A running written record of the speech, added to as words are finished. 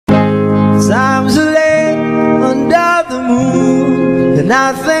And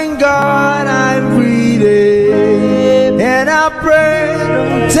I thank God I'm breathing, and I pray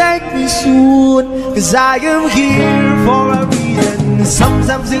don't take me soon, 'cause I am here for a reason.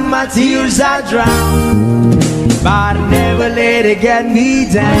 Sometimes in my tears I drown, but I never let it get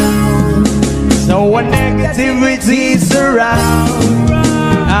me down. So when negativity surrounds,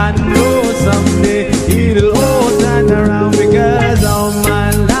 I know someday it'll all turn around, because all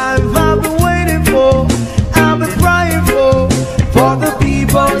my life I've been waiting for, I've been crying for the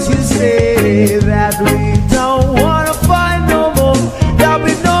people to say that we don't wanna fight no more, there'll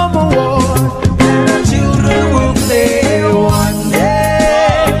be no more war, and our children will play one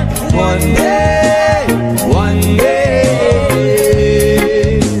day, one day, one day,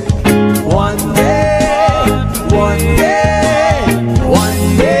 one day, one day, one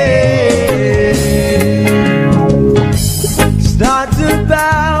day. Start to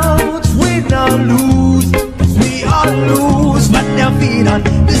bounce, we not lose, we all lose, but their feet on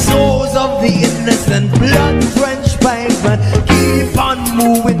the souls of the innocent, blood-drenched pavement. Keep on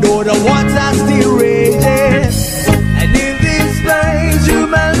moving, though the water's still raging. And in this place, you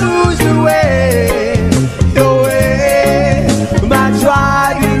may lose the way, your way. Might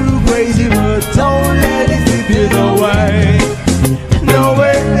drive you crazy, but don't let it slip you away. No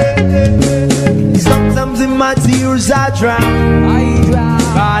way. Sometimes in my tears I drown,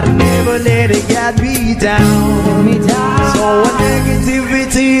 but I never let it get me down. So when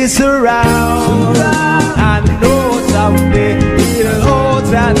negativity surrounds, I know someday it'll all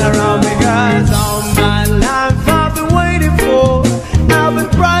turn around, because all my life I've been waiting for, I've been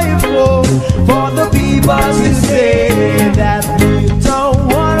crying for the people to say that we don't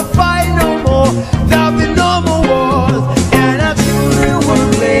wanna fight no more, there'll be no more wars, and our children will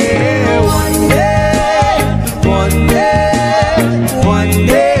play one day, one day, one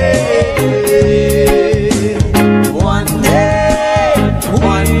day.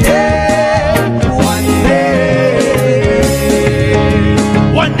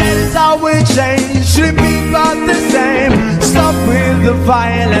 The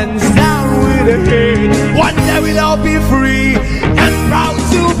violence, down with the hate. One day we'll all be free and proud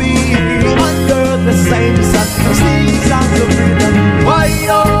to be under the same sun, singing songs of freedom. Why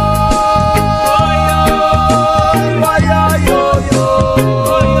yo, why yo, yo, yo,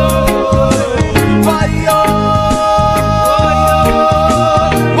 why yo,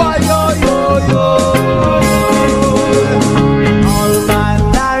 why yo, yo, yo. All my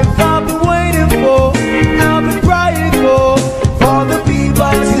life I've been waiting for, I've been crying for the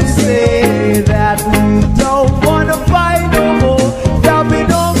people to say that we don't wanna fight no more, there'll be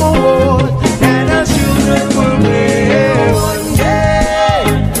no more war, and our children will live one day,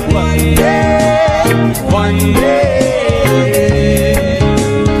 one day, one day,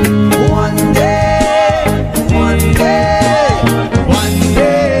 one day, one day, one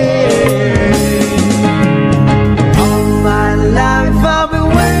day. All my life I've been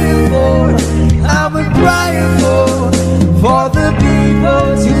waiting for, I've been crying for the people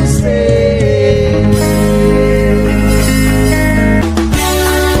to stay.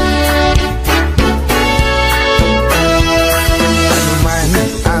 Ano man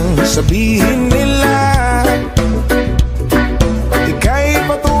ang sabihin nila, ika'y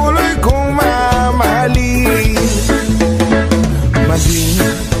patuloy kong mamahalin. Maging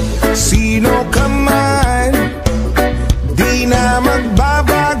sino ka man, di na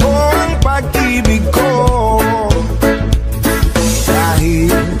magbabago ang pag-ibig ko.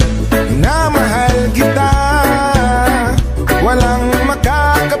 Namahal kita, walang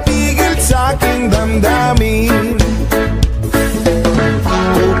makakapigil sa aking damdamin,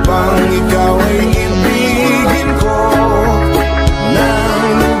 upang ikaw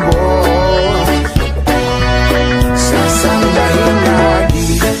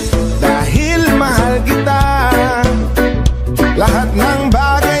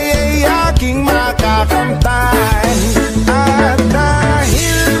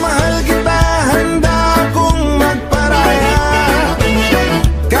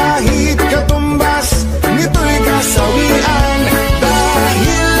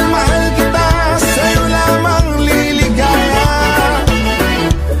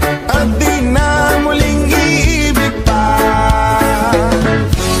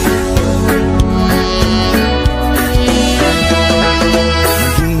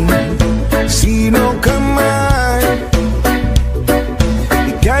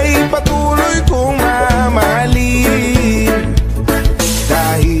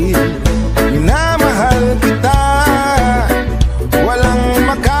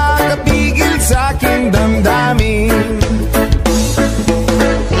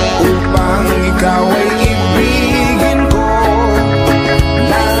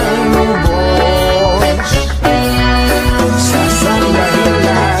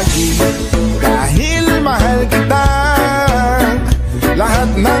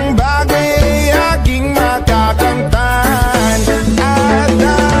lahat ng bagay ay aking makakamtan. At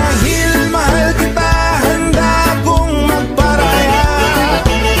dahil mahal kita, handa kong magparaya.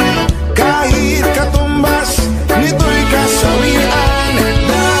 Kahit katumbas nito'y kasawian.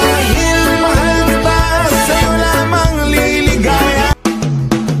 Dahil mahal kita, sa'yo lamang liligaya.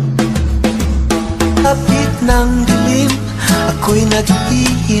 Kapit ng dilim, ako'y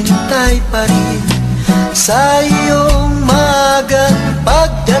naghihintay pa rin sa iyong maagang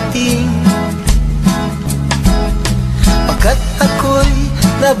pagdating. Pagkat ako'y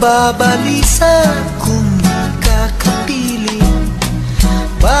nababalisa kung di ka kapiling.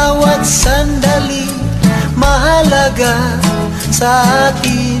 Bawat sandali mahalaga sa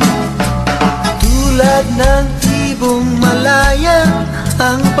atin. Tulad ng ibong malaya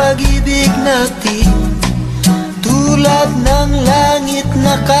ang pag-ibig natin. Tulad ng langit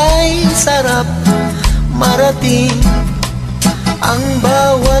na kay sarap marating. Ang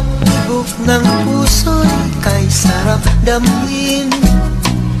bawat tibok ng puso'y kay sarap damhin.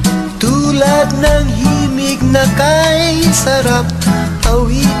 Tulad ng himig na kay sarap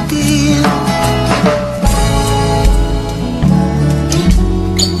awitin.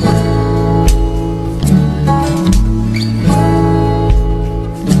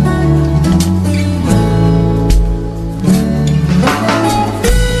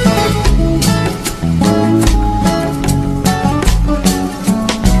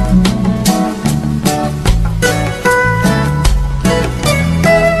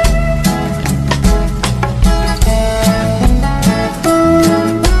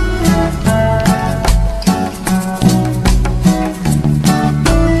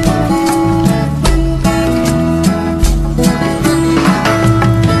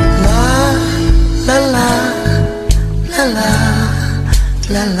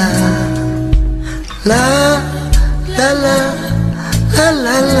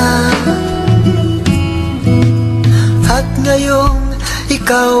 At ngayong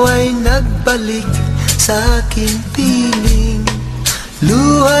ikaw ay nagbalik sa aking piling.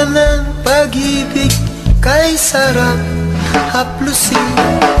 Luha ng pag-ibig kay sarap haplusin.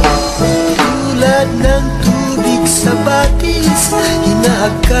 Tulad ng tubig sa batis,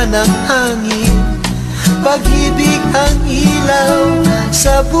 hinahag ka ng hangin. Pag-ibig ang ilaw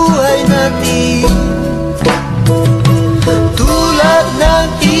sa buhay natin. Tulad ng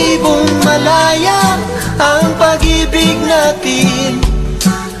ibong malaya ang pag-ibig natin.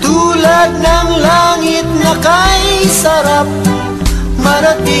 Tulad ng langit na kay sarap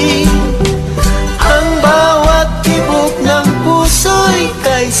marating. Ang bawat tibok ng puso'y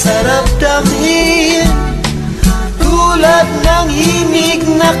kay sarap damhin. Tulad ng himig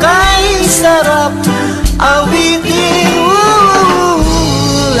na kay sarap awitin.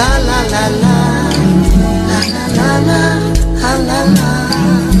 La la la la, la la la la, la la la,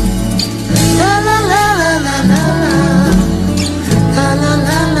 la la la la la la, la la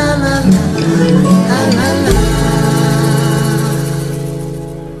la la la, la la la.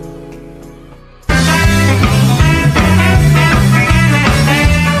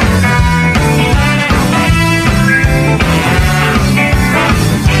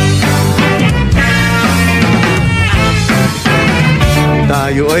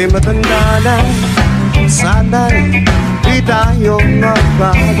 Tayo ay matanda na, sana'y di tayo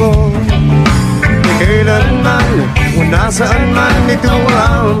magbago. Di kailanman, kung nasaan man, ito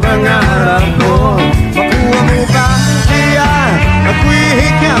ang pangarap ko. Makuha mo ba siya, ako'y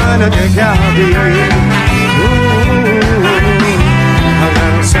hikya na kagabi.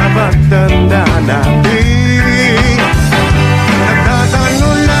 Hanggang sa pagtanda natin,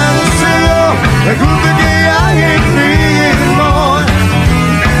 nagtatanong lang sa'yo, nagugagayahin rin mo.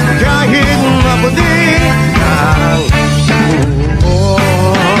 Kahit maputi ang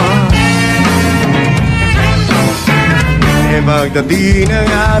buhok, e pagdating ng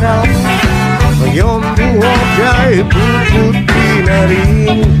araw, ang iyong buhok ay puputi na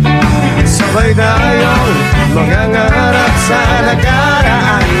rin. Sabay tayong mangangarap sa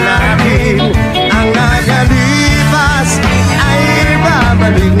nakaraan natin. Ang nakalipas ay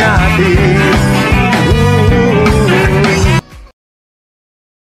ibabalik natin.